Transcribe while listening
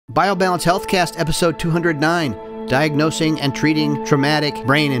BioBalance Healthcast, episode 209, Diagnosing and Treating Traumatic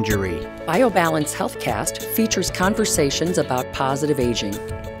Brain Injury. BioBalance Healthcast features conversations about positive aging.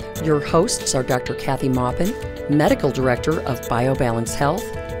 Your hosts are Dr. Kathy Maupin, Medical Director of BioBalance Health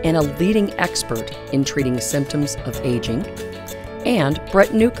and a leading expert in treating symptoms of aging, and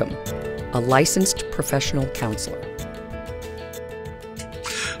Brett Newcomb, a licensed professional counselor.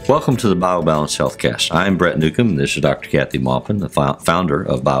 Welcome to the BioBalance Healthcast. I'm Brett Newcomb. This is Dr. Kathy Maupin, the founder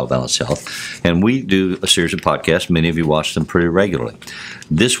of BioBalance Health, and we do a series of podcasts. Many of you watch them pretty regularly.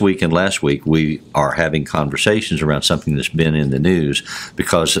 This week and last week, we are having conversations around something that's been in the news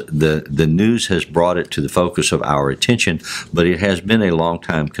because the news has brought it to the focus of our attention, but it has been a long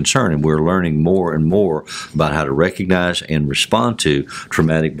time concern, and we're learning more and more about how to recognize and respond to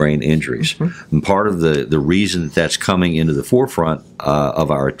traumatic brain injuries. Mm-hmm. And part of the reason that that's coming into the forefront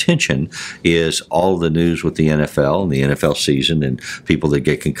of our attention is all the news with the NFL and the NFL season and people that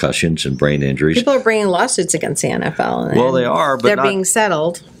get concussions and brain injuries. People are bringing lawsuits against the NFL. Well, they are, but they're being settled.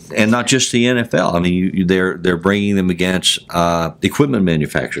 And not just the NFL. I mean, they're bringing them against equipment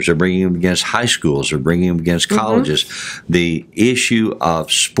manufacturers. They're bringing them against high schools. They're bringing them against colleges. Mm-hmm. The issue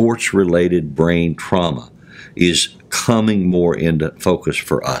of sports-related brain trauma is coming more into focus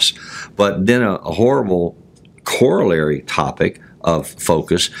for us. But then a horrible corollary topic of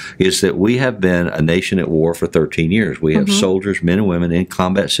focus is that we have been a nation at war for 13 years. We have soldiers, men and women in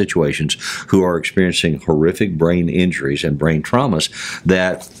combat situations who are experiencing horrific brain injuries and brain traumas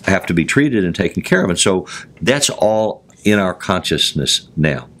that have to be treated and taken care of. And so that's all in our consciousness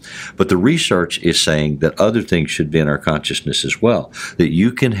now. But the research is saying that other things should be in our consciousness as well, that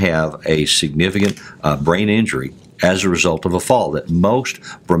you can have a significant brain injury as a result of a fall, that most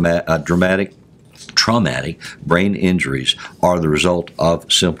traumatic brain injuries are the result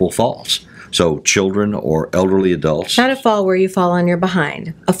of simple falls. So children or elderly adults. Not a fall where you fall on your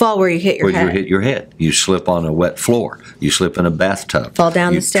behind. A fall where you hit your head. Where you hit your head. You slip on a wet floor. You slip in a bathtub. Fall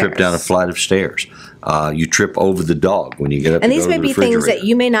down the stairs. You trip down a flight of stairs. You trip over the dog when you get up and to go to the refrigerator. And these may be things that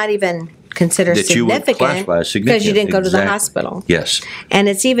you may not even consider that significant because you didn't go to the hospital. Yes. And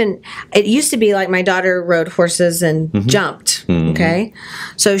it used to be like my daughter rode horses and jumped. Mm-hmm. Okay.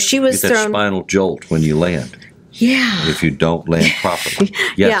 So she was thrown. That spinal jolt when you land. Yeah. If you don't land properly.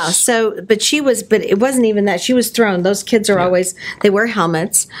 Yes. Yeah. But it wasn't even that. She was thrown. Those kids are always, they wear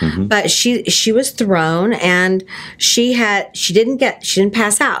helmets, but she was thrown and she didn't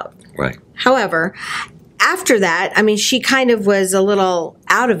pass out. Right. However, after that, I mean, she kind of was a little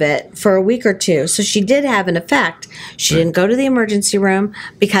out of it for a week or two. So she did have an effect. She didn't go to the emergency room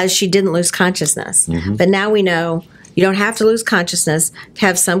because she didn't lose consciousness. Mm-hmm. But now we know you don't have to lose consciousness to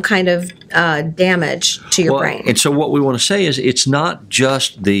have some kind of damage to your brain. And so what we want to say is it's not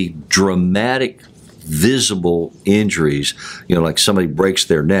just the dramatic visible injuries, like somebody breaks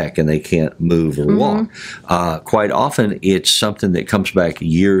their neck and they can't move or walk. Quite often it's something that comes back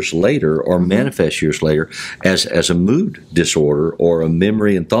years later or manifests years later as a mood disorder or a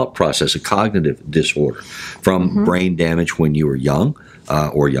memory and thought process, a cognitive disorder from brain damage when you were young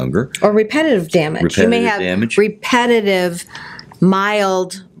or younger. Or repetitive damage. You may have repetitive,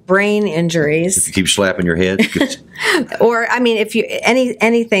 mild brain injuries. If you keep slapping your head. Or, I mean, if you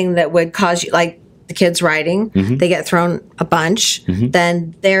anything that would cause you, like the kids riding, they get thrown a bunch,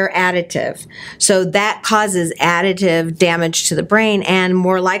 then they're additive. So that causes additive damage to the brain and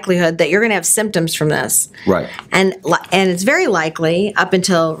more likelihood that you're going to have symptoms from this. Right. And it's very likely, up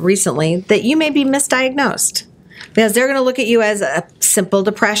until recently, that you may be misdiagnosed. Because they're going to look at you as a simple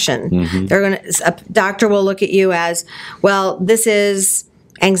depression. A doctor will look at you as, well, this is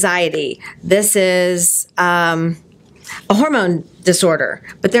anxiety. This is a hormone disorder.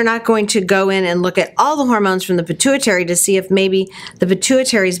 But they're not going to go in and look at all the hormones from the pituitary to see if maybe the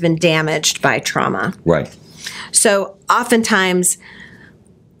pituitary's been damaged by trauma. Right. So oftentimes,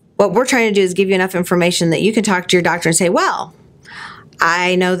 what we're trying to do is give you enough information that you can talk to your doctor and say, well,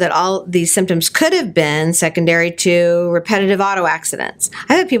 I know that all these symptoms could have been secondary to repetitive auto accidents.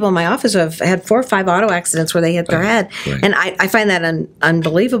 I have people in my office who have had 4 or 5 auto accidents where they hit their head. Right. And I find that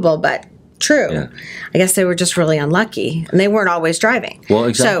unbelievable, but true. Yeah. I guess they were just really unlucky, and they weren't always driving. Well,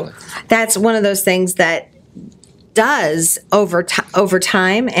 exactly. So that's one of those things that does over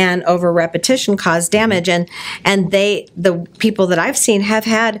time and over repetition cause damage, and the people that I've seen have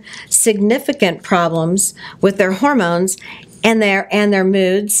had significant problems with their hormones and their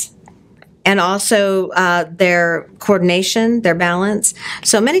moods, and also their coordination, their balance.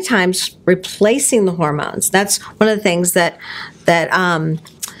 So many times replacing the hormones. That's one of the things that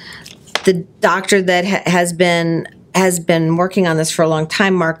the doctor that has been working on this for a long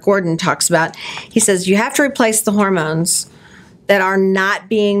time, Mark Gordon, talks about. He says you have to replace the hormones that are not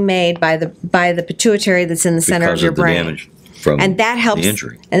being made by the pituitary that's in the center of your brain. Damage from and that helps the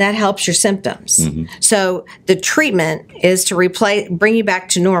injury. And that helps your symptoms. Mm-hmm. So the treatment is to bring you back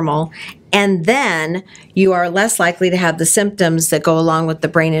to normal, and then you are less likely to have the symptoms that go along with the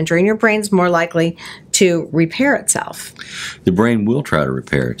brain injury, and your brain's more likely to repair itself. The brain will try to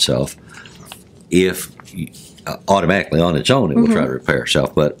repair itself if automatically on its own it will try to repair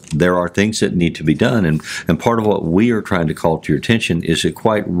itself, but there are things that need to be done, and part of what we are trying to call to your attention is that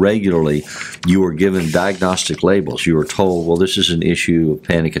quite regularly you are given diagnostic labels. You are told, well, this is an issue of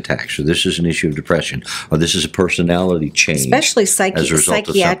panic attacks, or this is an issue of depression, or this is a personality change, especially as a result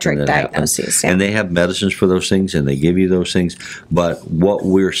psychiatric of diagnoses. And they have medicines for those things, and they give you those things, but what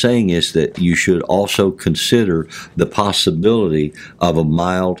we're saying is that you should also consider the possibility of a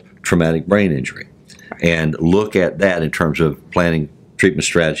mild traumatic brain injury and look at that in terms of planning treatment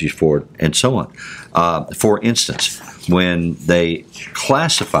strategies for it and so on. For instance, when they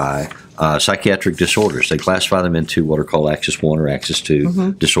classify psychiatric disorders, they classify them into what are called Axis 1 or Axis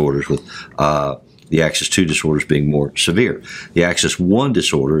 2 disorders, with the Axis 2 disorders being more severe. The Axis 1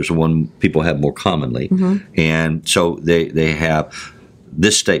 disorder is the one people have more commonly, and so they have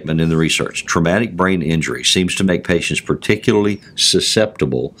this statement in the research: traumatic brain injury seems to make patients particularly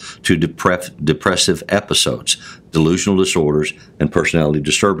susceptible to depressive episodes, delusional disorders, and personality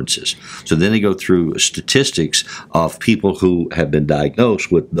disturbances. So then they go through statistics of people who have been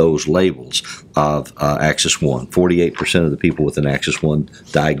diagnosed with those labels of Axis 1. 48% of the people with an Axis 1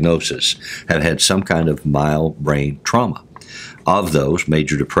 diagnosis have had some kind of mild brain trauma. Of those,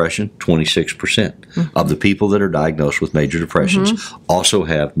 major depression, 26%. Of the people that are diagnosed with major depressions also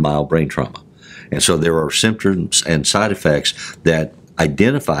have mild brain trauma. And so there are symptoms and side effects that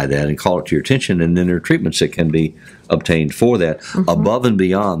identify that and call it to your attention, and then there are treatments that can be obtained for that above and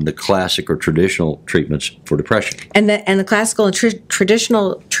beyond the classic or traditional treatments for depression. And the classical and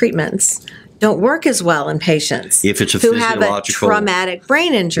traditional treatments don't work as well in patients if it's a who have a physiological traumatic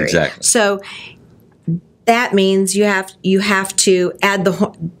brain injury. Exactly. So that means you have to add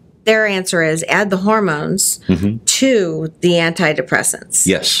their answer is add the hormones to the antidepressants.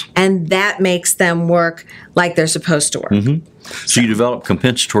 Yes. And that makes them work like they're supposed to work. So you develop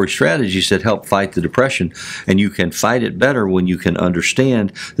compensatory strategies that help fight the depression, and you can fight it better when you can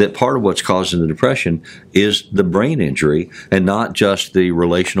understand that part of what's causing the depression is the brain injury and not just the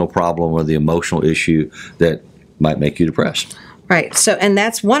relational problem or the emotional issue that might make you depressed. Right. So, and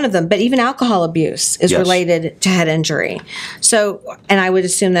that's one of them. But even alcohol abuse is related to head injury. So, and I would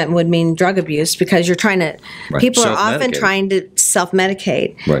assume that would mean drug abuse, because you're trying to, people are often trying to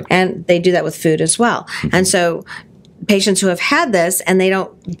self-medicate. Right. And they do that with food as well. And so patients who have had this and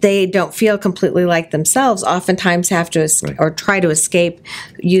they don't feel completely like themselves oftentimes have to or try to escape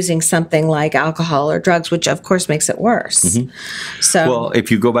using something like alcohol or drugs, which of course makes it worse. So, well, if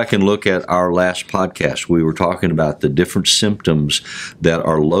you go back and look at our last podcast, we were talking about the different symptoms that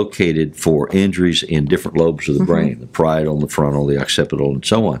are located for injuries in different lobes of the brain, the parietal, the frontal, the occipital, and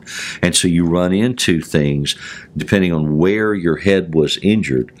so on. And so you run into things depending on where your head was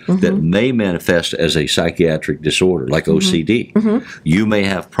injured that may manifest as a psychiatric disorder, like OCD. You may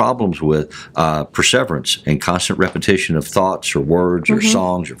have problems with perseverance and constant repetition of thoughts or words or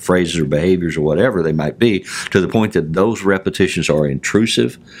songs or phrases or behaviors or whatever they might be, to the point that those repetitions are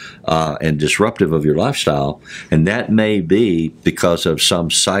intrusive and disruptive of your lifestyle. And that may be because of some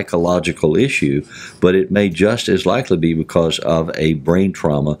psychological issue, but it may just as likely be because of a brain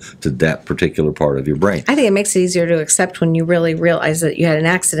trauma to that particular part of your brain. I think it makes it easier to accept when you really realize that you had an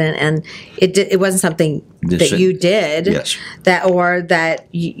accident and it wasn't something that you did, that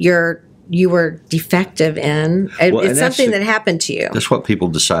you were defective in. It's something that happened to you. That's what people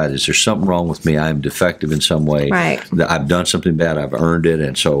decide is there's something wrong with me. I'm defective in some way. Right. That I've done something bad. I've earned it,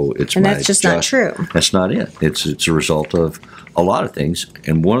 and so it's. And that's just not true. That's not it. It's a result of a lot of things,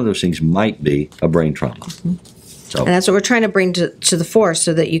 and one of those things might be a brain trauma. So, and that's what we're trying to bring to the fore,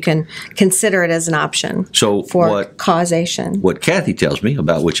 so that you can consider it as an option for causation. What Kathy tells me,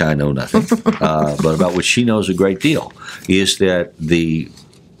 about which I know nothing, but about which she knows a great deal, is that the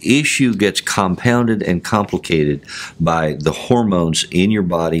issue gets compounded and complicated by the hormones in your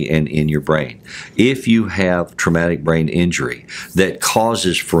body and in your brain. If you have traumatic brain injury that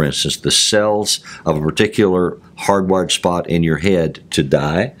causes, for instance, the cells of a particular hardwired spot in your head to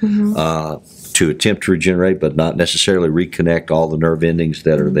die, to attempt to regenerate but not necessarily reconnect all the nerve endings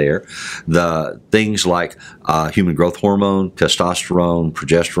that are there, the things like human growth hormone, testosterone,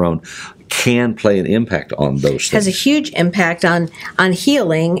 progesterone, can play an impact on those things. Has a huge impact on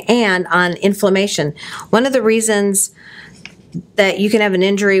healing and on inflammation. One of the reasons that you can have an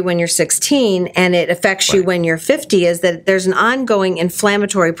injury when you're 16 and it affects you when you're 50 is that there's an ongoing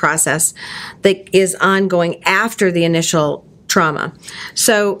inflammatory process that is ongoing after the initial trauma.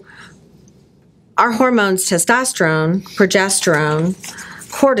 So our hormones, testosterone, progesterone,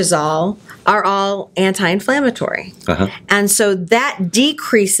 cortisol, are all anti-inflammatory. And so that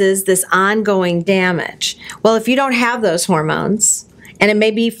decreases this ongoing damage. Well, if you don't have those hormones, and it may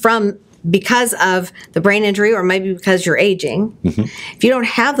be because of the brain injury or maybe because you're aging, if you don't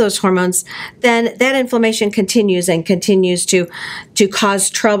have those hormones, then that inflammation continues and continues to cause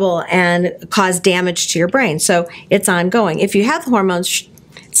trouble and cause damage to your brain. So it's ongoing. If you have the hormones,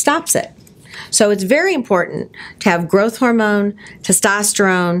 it stops it. So it's very important to have growth hormone,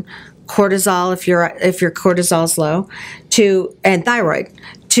 testosterone, cortisol if your cortisol is low, and thyroid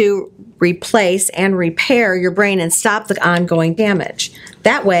to replace and repair your brain and stop the ongoing damage.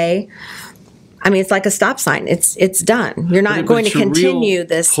 That way, I mean, it's like a stop sign. It's done. You're not going to continue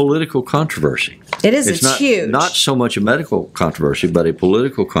this political controversy. It is. It's huge. Not so much a medical controversy, but a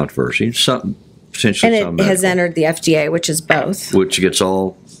political controversy. Some potentially and it has entered the FDA, which is both, which gets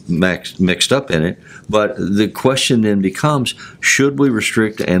all mixed up in it. But the question then becomes, should we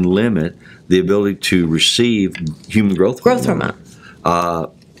restrict and limit the ability to receive human growth hormone?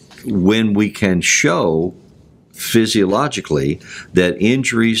 When we can show physiologically that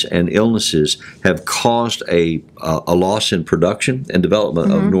injuries and illnesses have caused a loss in production and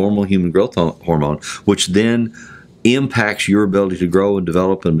development of normal human growth hormone, which then impacts your ability to grow and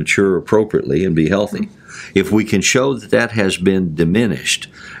develop and mature appropriately and be healthy. If we can show that that has been diminished,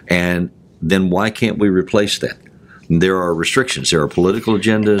 and then why can't we replace that? There are restrictions. There are political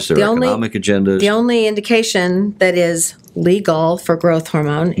agendas. There are economic agendas. The only indication that is legal for growth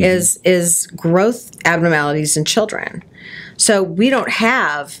hormone is growth abnormalities in children. So we don't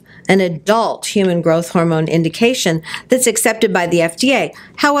have an adult human growth hormone indication that's accepted by the FDA.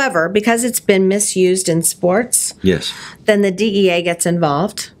 However, because it's been misused in sports, then the DEA gets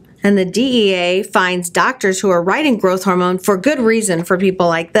involved. And the DEA finds doctors who are writing growth hormone for good reason for people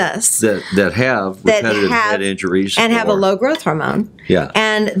like this. That have repetitive head injuries. And have a low growth hormone.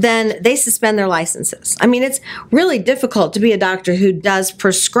 And then they suspend their licenses. I mean, it's really difficult to be a doctor who does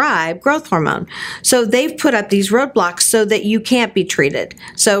prescribe growth hormone. So they've put up these roadblocks so that you can't be treated.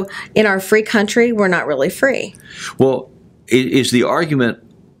 So in our free country, we're not really free. Well, is the argument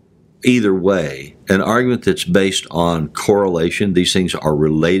either way an argument that's based on correlation? These things are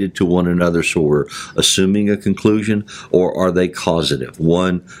related to one another, so we're assuming a conclusion, or are they causative?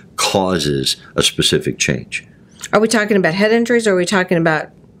 One causes a specific change. Are we talking about head injuries, or are we talking about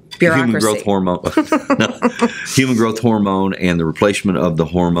bureaucracy? Human growth hormone. No. Human growth hormone and the replacement of the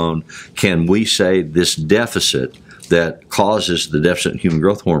hormone. Can we say this deficit that causes the deficit in human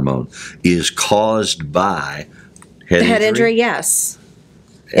growth hormone is caused by head injury? Yes.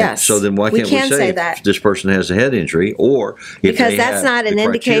 Yes. So then why can't we say that if this person has a head injury, or if because that's not an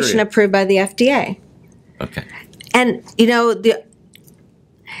indication approved by the FDA. Okay. And you know,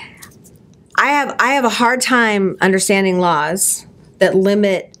 I have a hard time understanding laws that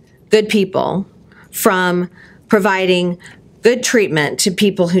limit good people from providing good treatment to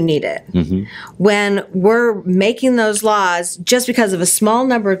people who need it. When we're making those laws just because of a small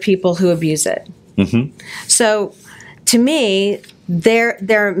number of people who abuse it. So to me,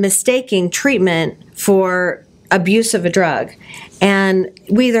 they're mistaking treatment for abuse of a drug. And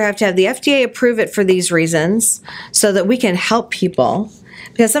we either have to have the FDA approve it for these reasons so that we can help people,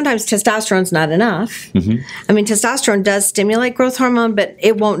 because sometimes testosterone's not enough. I mean, testosterone does stimulate growth hormone, but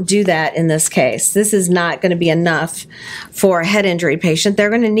it won't do that in this case. This is not going to be enough for a head injury patient. They're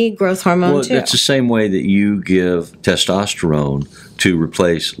going to need growth hormone too. It's the same way that you give testosterone to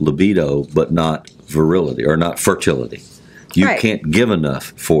replace libido, but not virility or not fertility. You can't give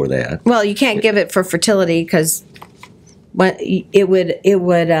enough for that. Well, you can't give it for fertility because it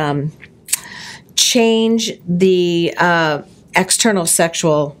would change the external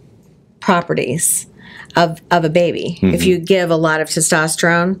sexual properties of a baby if you give a lot of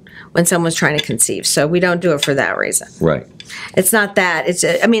testosterone when someone's trying to conceive. So we don't do it for that reason. Right. It's not that.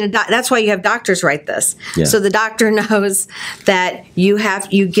 That's why you have doctors write this. So the doctor knows that you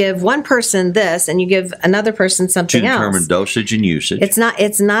give one person this and you give another person something else. To determine dosage and usage. It's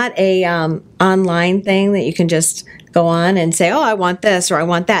not a online thing that you can just go on and say, oh, I want this or I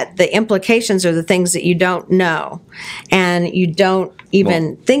want that. The implications are the things that you don't know and you don't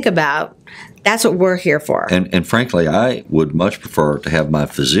even think about That's what we're here for. And frankly, I would much prefer to have my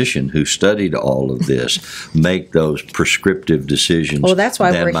physician who studied all of this make those prescriptive decisions Well, that's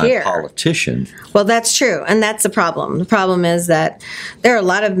why than we're my here. politician. Well, that's true, and that's the problem. The problem is that there are a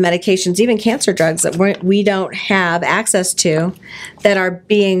lot of medications, even cancer drugs, that we don't have access to that are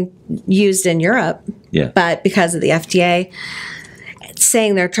being used in Europe. Yeah. But because of the FDA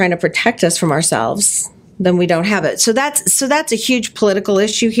saying they're trying to protect us from ourselves, then we don't have it. So that's a huge political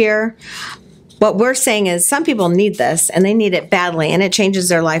issue here. What we're saying is some people need this, and they need it badly, and it changes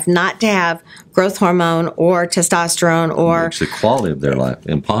their life not to have growth hormone or testosterone or... Makes the quality of their life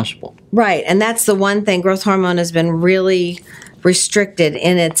impossible. Right, and that's the one thing. Growth hormone has been really restricted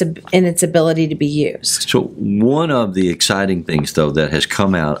in its ability to be used. So one of the exciting things, though, that has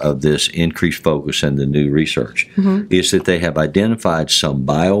come out of this increased focus and the new research is that they have identified some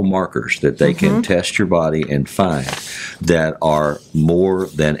biomarkers that they can test your body and find that are more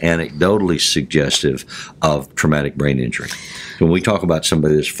than anecdotally suggestive of traumatic brain injury. When we talk about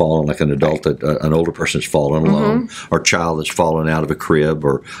somebody that's fallen, like an adult, an older person that's fallen alone, or a child that's fallen out of a crib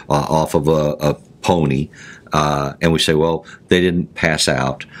or off of a pony, and we say, well, they didn't pass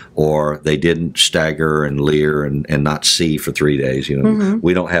out, or they didn't stagger and leer and not see for 3 days.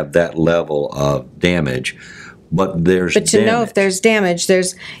 We don't have that level of damage, but there's. But to know if there's damage,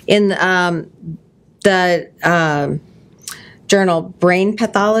 there's in the journal Brain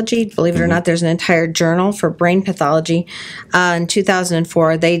Pathology. Believe it or not, there's an entire journal for brain pathology. In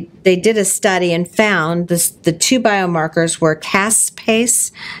 2004, they did a study and found the two biomarkers were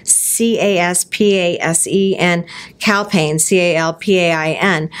caspase, CASPASE, and calpain,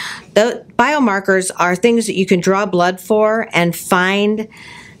 CALPAIN. The biomarkers are things that you can draw blood for and find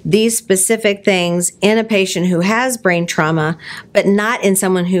these specific things in a patient who has brain trauma, but not in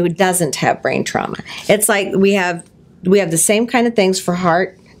someone who doesn't have brain trauma. It's like we have the same kind of things for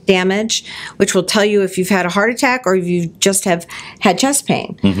heart damage, which will tell you if you've had a heart attack or if you just have had chest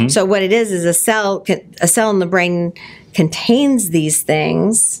pain. So what it is a cell in the brain contains these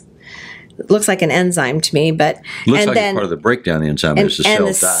things. It looks like an enzyme to me, but looks like it's part of the breakdown enzyme. And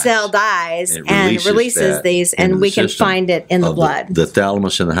the cell dies and it releases these, and we can find it in the blood. The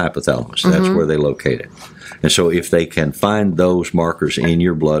thalamus and the hypothalamus. That's where they locate it. And so if they can find those markers in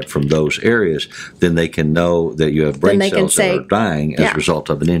your blood from those areas, then they can know that you have brain cells that are dying as a result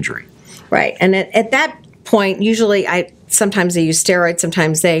of an injury. Right. And at that point, usually sometimes they use steroids,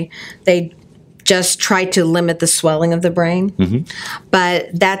 sometimes they just try to limit the swelling of the brain. But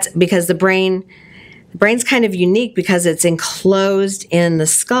that's because the brain's kind of unique because it's enclosed in the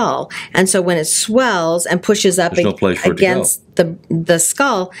skull. And so when it swells and pushes up against the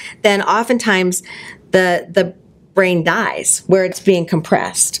skull, then oftentimes the brain dies where it's being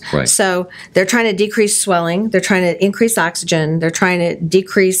compressed. Right. So they're trying to decrease swelling, they're trying to increase oxygen, they're trying to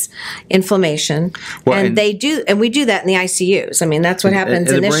decrease inflammation. Well, and we do that in the ICUs. I mean, that's what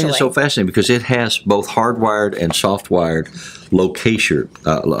happens initially. And the brain is so fascinating because it has both hardwired and soft-wired locator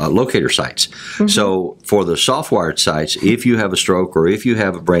sites. So for the soft-wired sites, if you have a stroke or if you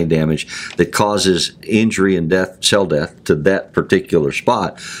have a brain damage that causes injury and cell death to that particular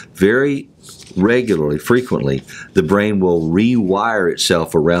spot, very regularly, frequently, the brain will rewire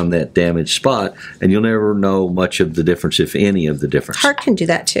itself around that damaged spot, and you'll never know much of the difference, if any of the difference. Heart can do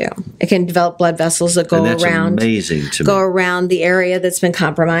that too. It can develop blood vessels that go that's around. Amazing to go me. around the area that's been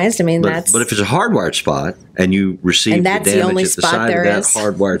compromised. I mean, but if it's a hardwired spot and you receive the damage at the side of that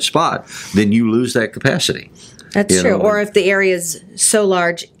hardwired spot, then you lose that capacity. That's true. Or if the area is so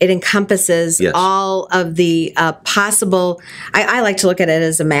large, it encompasses all of the possible. I like to look at it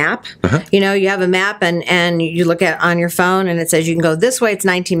as a map. You have a map and you look at on your phone and it says you can go this way, it's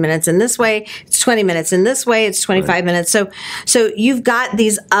 19 minutes, and this way it's 20 minutes, and this way it's 25 minutes. So you've got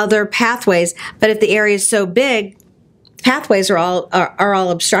these other pathways, but if the area is so big, pathways are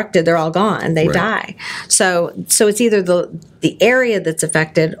all obstructed. They're all gone. They die. So it's either the area that's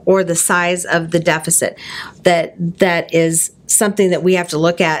affected or the size of the deficit that is something that we have to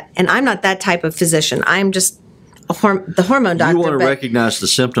look at. And I'm not that type of physician. I'm just the hormone doctor. You want to recognize the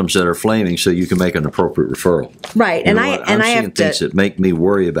symptoms that are flaming so you can make an appropriate referral. Right. I'm seeing things that make me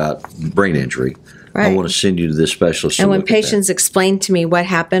worry about brain injury. Right. I want to send you to this specialist. And when patients explain to me what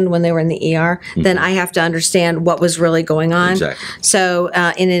happened when they were in the ER, then I have to understand what was really going on. Exactly. So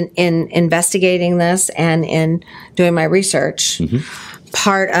in investigating this and in doing my research,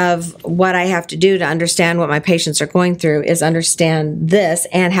 part of what I have to do to understand what my patients are going through is understand this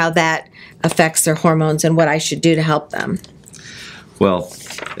and how that affects their hormones and what I should do to help them. Well,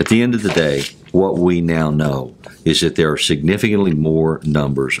 at the end of the day, what we now know is that there are significantly more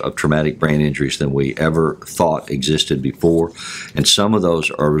numbers of traumatic brain injuries than we ever thought existed before. And some of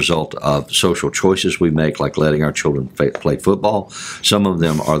those are a result of social choices we make, like letting our children play football. Some of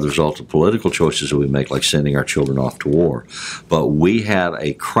them are the result of political choices that we make, like sending our children off to war. But we have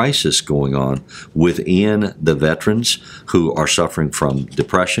a crisis going on within the veterans who are suffering from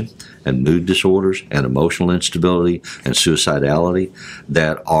depression and mood disorders and emotional instability and suicidality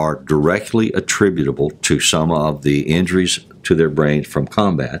that are directly attributable to some of the injuries to their brains from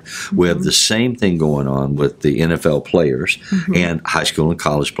combat. Mm-hmm. We have the same thing going on with the NFL players mm-hmm. and high school and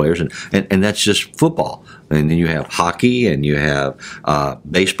college players, and that's just football. And then you have hockey and you have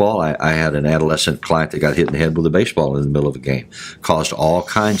baseball. I had an adolescent client that got hit in the head with a baseball in the middle of a game. Caused all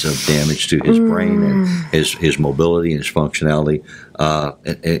kinds of damage to his brain and his mobility and his functionality.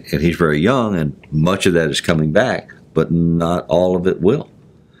 And he's very young, and much of that is coming back, but not all of it will.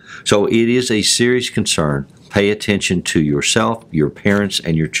 So it is a serious concern. Pay attention to yourself, your parents,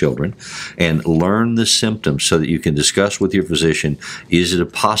 and your children, and learn the symptoms so that you can discuss with your physician, is it a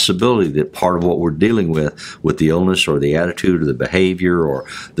possibility that part of what we're dealing with the illness or the attitude or the behavior or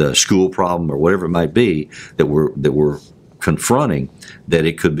the school problem or whatever it might be that we're confronting, that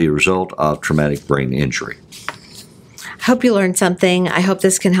it could be a result of traumatic brain injury. I hope you learned something. I hope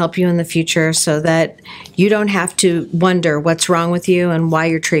this can help you in the future so that you don't have to wonder what's wrong with you and why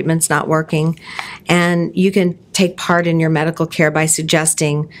your treatment's not working. And you can take part in your medical care by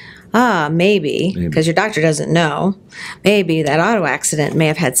suggesting, maybe, because your doctor doesn't know, maybe that auto accident may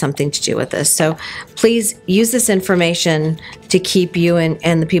have had something to do with this. So please use this information to keep you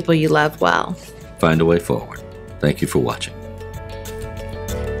and the people you love well. Find a way forward. Thank you for watching.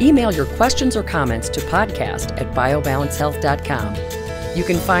 Email your questions or comments to podcast@biobalancehealth.com. You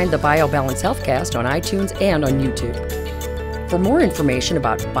can find the BioBalance Healthcast on iTunes and on YouTube. For more information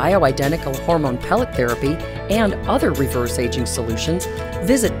about bioidentical hormone pellet therapy and other reverse aging solutions,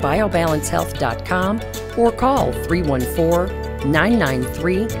 visit biobalancehealth.com or call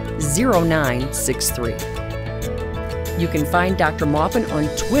 314-993-0963. You can find Dr. Maupin on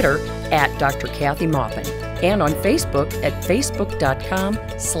Twitter @Dr. Kathy Maupin and on Facebook at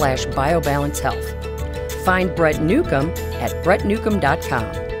facebook.com/biobalancehealth. Find Brett Newcomb at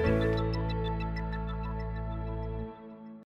brettnewcomb.com.